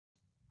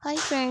Hi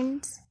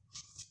friends,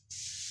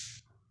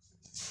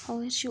 how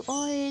is you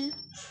all?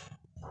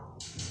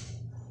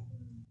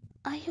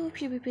 I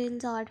hope you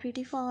people are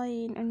pretty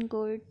fine and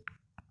good.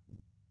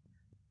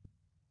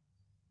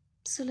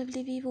 So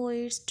lovely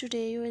viewers,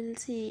 today you will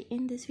see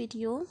in this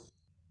video.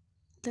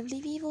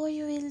 Lovely viewer,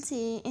 you will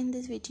see in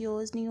this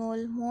videos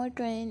new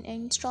modern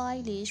and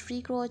stylish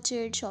free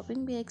crochet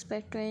shopping bags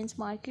patterns,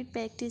 market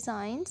bag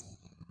designs.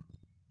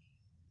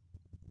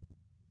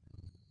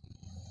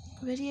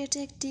 Very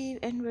attractive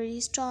and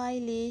very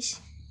stylish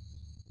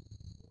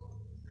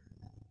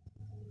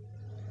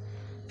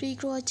free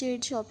crochet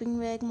shopping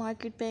bag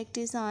market bag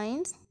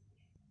designs.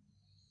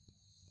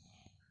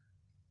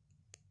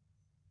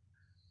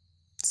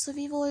 So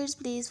viewers,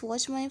 please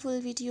watch my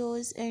full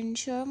videos and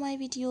share my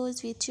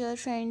videos with your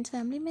friends,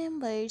 family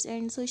members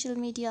and social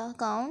media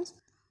accounts.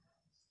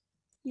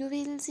 You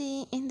will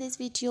see in these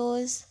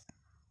videos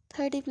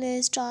 30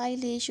 plus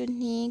stylish,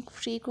 unique,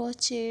 free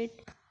crochet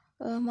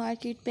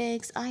market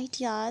bags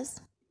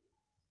ideas.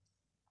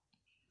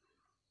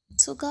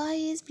 So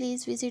guys,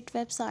 please visit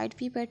website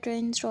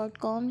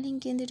ppatterns.com,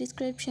 link in the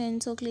description.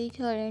 So click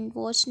here and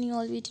watch new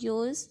all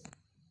videos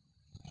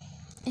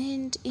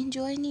and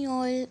enjoy new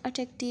all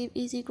attractive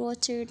easy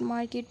crochet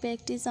market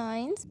bag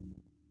designs.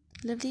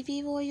 Lovely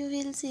viewer, you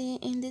will see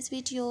in this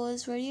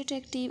videos very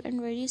attractive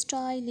and very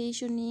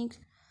stylish, unique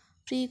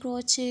free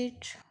crochet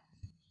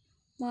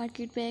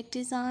market bag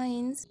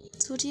designs.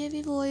 So dear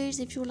viewers,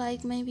 if you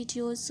like my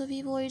videos, so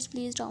viewers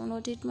please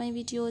download it my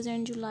videos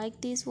and you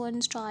like this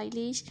one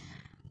stylish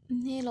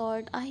nail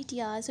art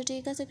idea, so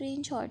take a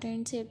screenshot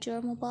and save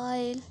your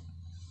mobile.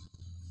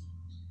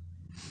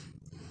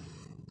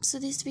 So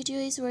this video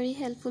is very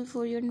helpful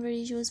for you and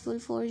very useful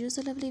for you.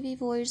 So lovely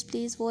viewers,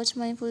 please watch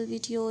my full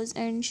videos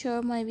and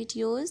share my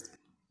videos.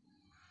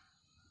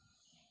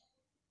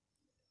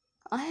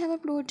 I have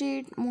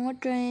uploaded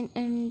modern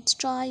and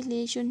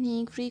stylish,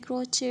 unique free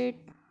crochet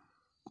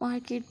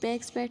market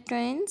bags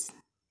patterns.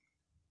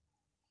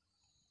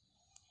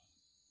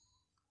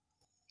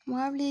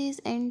 Marvelous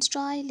and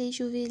stylish,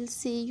 you will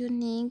see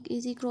unique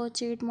easy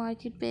crochet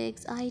market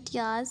bags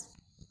ideas.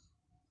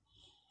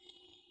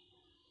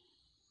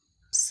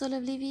 So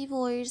lovely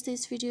viewers,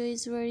 this video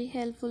is very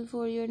helpful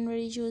for you and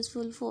very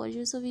useful for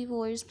you. So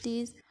viewers,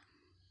 please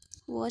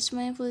watch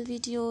my full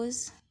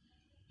videos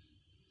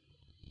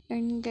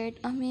and get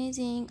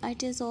amazing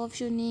ideas of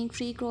unique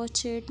free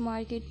crochet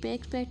market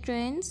bag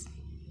patterns.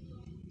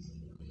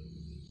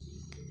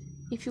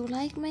 If you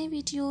like my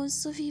videos,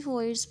 so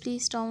viewers,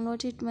 please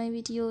download it my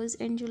videos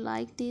and you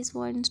like this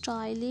one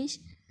stylish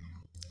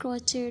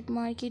crochet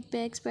market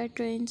bags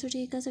pattern, so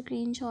take a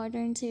screenshot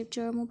and save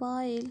your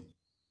mobile.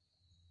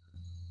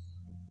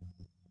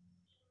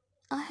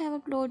 I have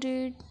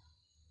uploaded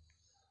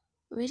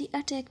very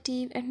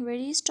attractive and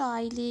very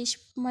stylish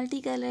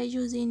multicolor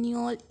using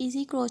all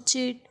easy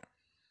crochet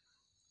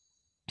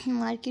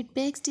market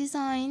bags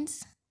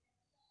designs,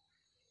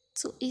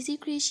 so easy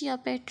crochet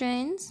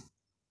patterns.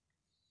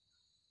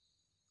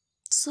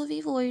 So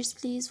viewers,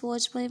 please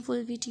watch my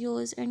full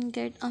videos and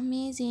get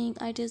amazing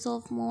ideas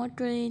of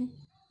modern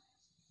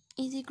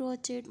easy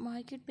crochet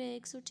market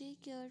bags. So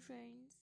take care friends.